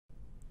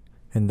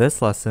In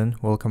this lesson,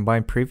 we'll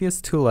combine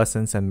previous two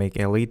lessons and make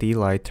LED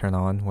light turn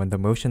on when the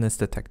motion is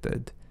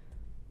detected.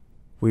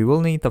 We will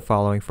need the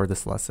following for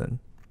this lesson: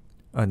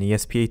 an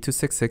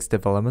ESP8266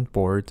 development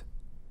board,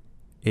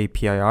 a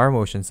PIR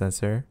motion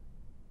sensor,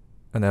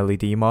 an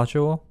LED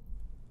module,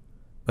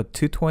 a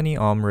 220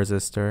 ohm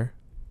resistor,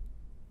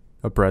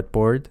 a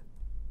breadboard,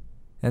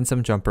 and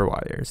some jumper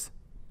wires.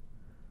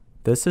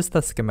 This is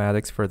the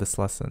schematics for this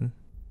lesson.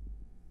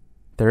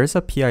 There is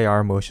a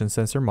PIR motion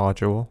sensor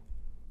module,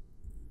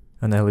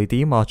 an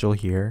LED module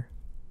here,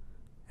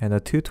 and a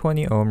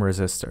 220 ohm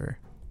resistor.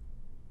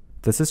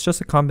 This is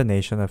just a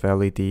combination of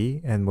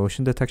LED and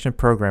motion detection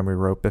program we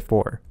wrote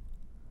before.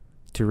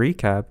 To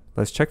recap,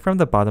 let's check from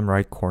the bottom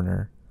right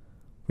corner.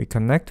 We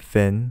connect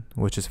VIN,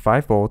 which is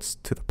 5 volts,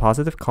 to the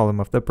positive column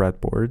of the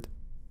breadboard.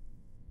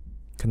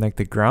 Connect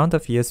the ground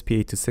of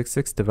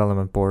ESP8266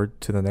 development board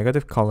to the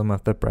negative column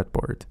of the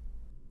breadboard.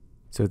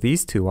 So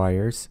these two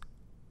wires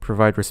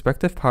provide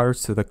respective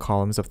powers to the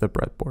columns of the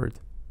breadboard.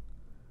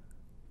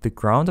 The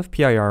ground of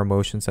PIR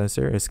motion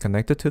sensor is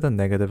connected to the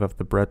negative of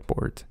the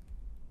breadboard,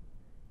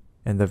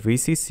 and the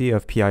VCC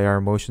of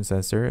PIR motion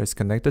sensor is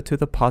connected to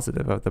the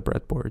positive of the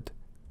breadboard.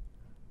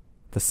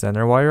 The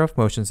center wire of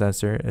motion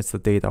sensor is the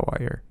data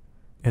wire.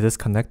 It is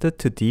connected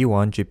to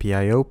D1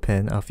 GPIO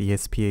pin of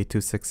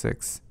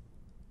ESP8266.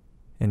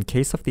 In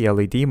case of the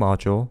LED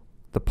module,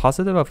 the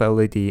positive of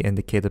LED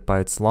indicated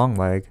by its long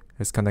leg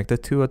is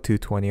connected to a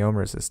 220 ohm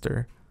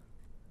resistor,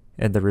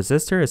 and the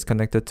resistor is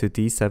connected to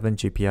D7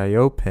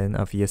 GPIO pin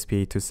of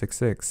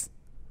ESP8266.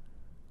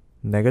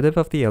 Negative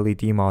of the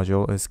LED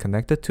module is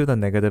connected to the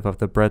negative of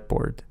the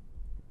breadboard.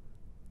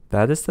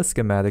 That is the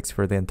schematics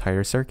for the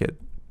entire circuit,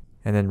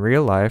 and in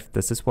real life,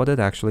 this is what it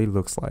actually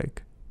looks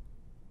like.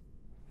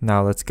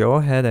 Now let's go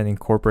ahead and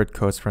incorporate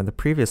codes from the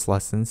previous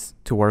lessons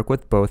to work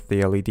with both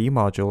the LED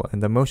module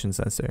and the motion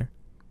sensor.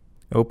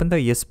 Open the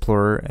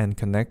ESPlorer and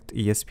connect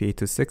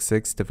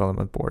ESP8266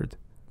 development board.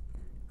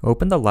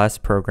 Open the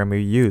last program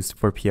we used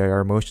for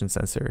PIR motion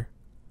sensor.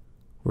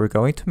 We're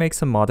going to make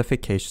some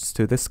modifications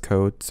to this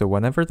code so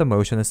whenever the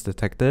motion is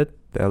detected,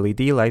 the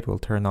LED light will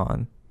turn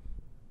on.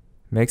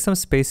 Make some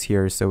space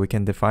here so we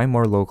can define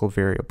more local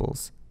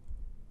variables.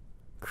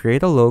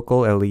 Create a local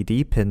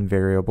LED pin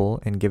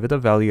variable and give it a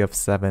value of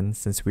 7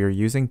 since we are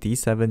using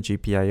D7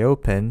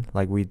 GPIO pin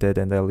like we did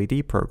in the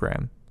LED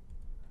program.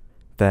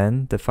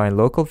 Then define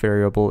local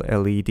variable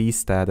LED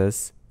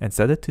status and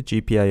set it to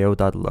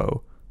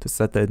GPIO.low to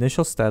set the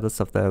initial status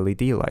of the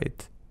LED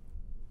light.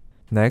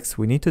 Next,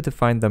 we need to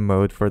define the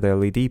mode for the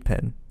LED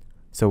pin,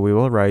 so we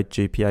will write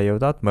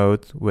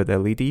GPIO.mode with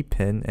LED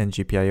pin and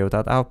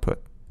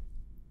GPIO.output.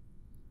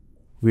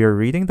 We are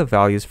reading the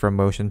values from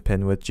motion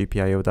pin with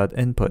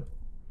GPIO.input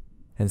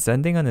and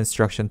sending an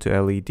instruction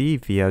to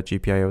LED via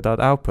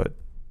GPIO.output.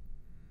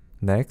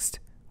 Next,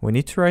 we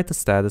need to write the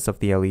status of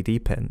the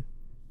LED pin.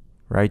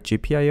 Write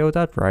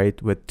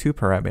GPIO.write with two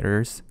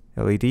parameters,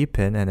 LED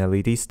pin and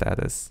LED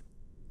status.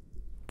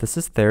 This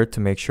is there to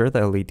make sure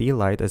the LED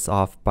light is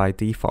off by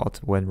default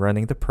when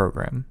running the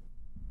program.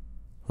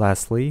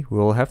 Lastly, we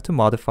will have to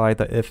modify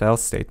the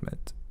if-else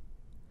statement.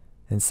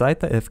 Inside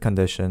the if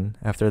condition,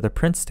 after the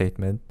print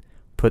statement,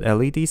 put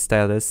LED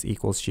status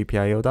equals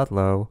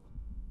GPIO.low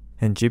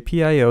and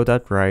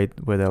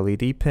GPIO.write with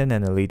LED pin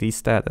and LED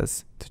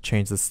status to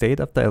change the state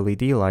of the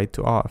LED light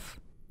to off.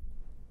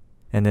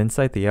 And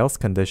inside the else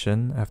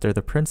condition, after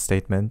the print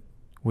statement,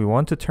 we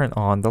want to turn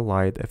on the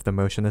light if the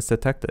motion is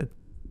detected.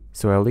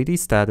 So LED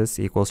status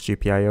equals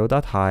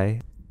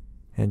GPIO.high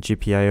and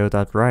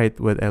GPIO.write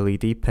with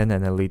LED pin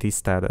and LED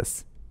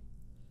status.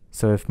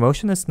 So if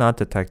motion is not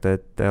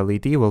detected, the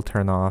LED will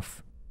turn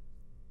off,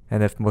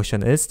 and if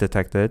motion is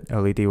detected,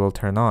 LED will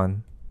turn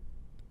on.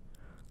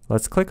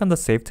 Let's click on the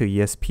Save to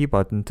ESP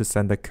button to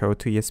send the code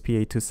to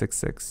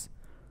ESP8266.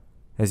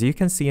 As you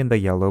can see in the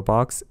yellow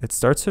box, it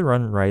starts to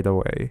run right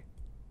away.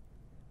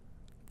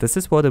 This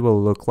is what it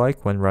will look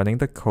like when running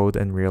the code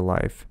in real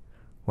life.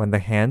 When the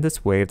hand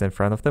is waved in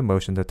front of the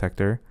motion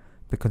detector,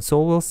 the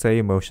console will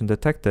say motion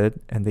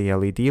detected and the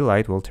LED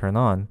light will turn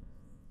on.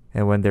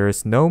 And when there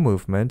is no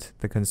movement,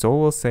 the console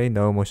will say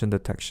no motion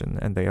detection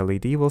and the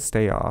LED will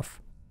stay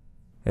off.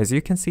 As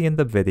you can see in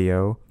the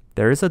video,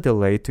 there is a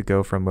delay to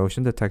go from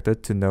motion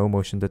detected to no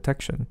motion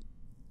detection.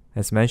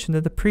 As mentioned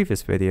in the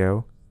previous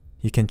video,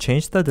 you can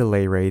change the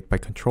delay rate by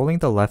controlling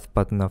the left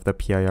button of the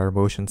PIR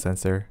motion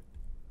sensor.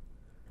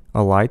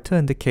 A light to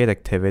indicate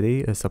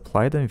activity is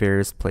applied in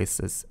various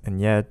places,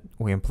 and yet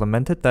we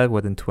implemented that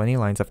within 20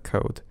 lines of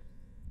code.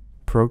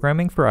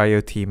 Programming for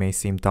IoT may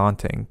seem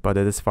daunting, but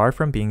it is far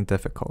from being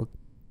difficult.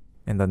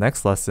 In the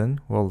next lesson,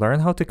 we'll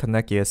learn how to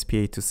connect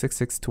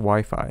ESP8266 to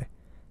Wi-Fi.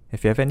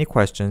 If you have any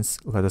questions,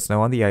 let us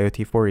know on the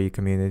IoT4E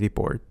Community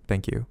Board.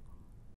 Thank you.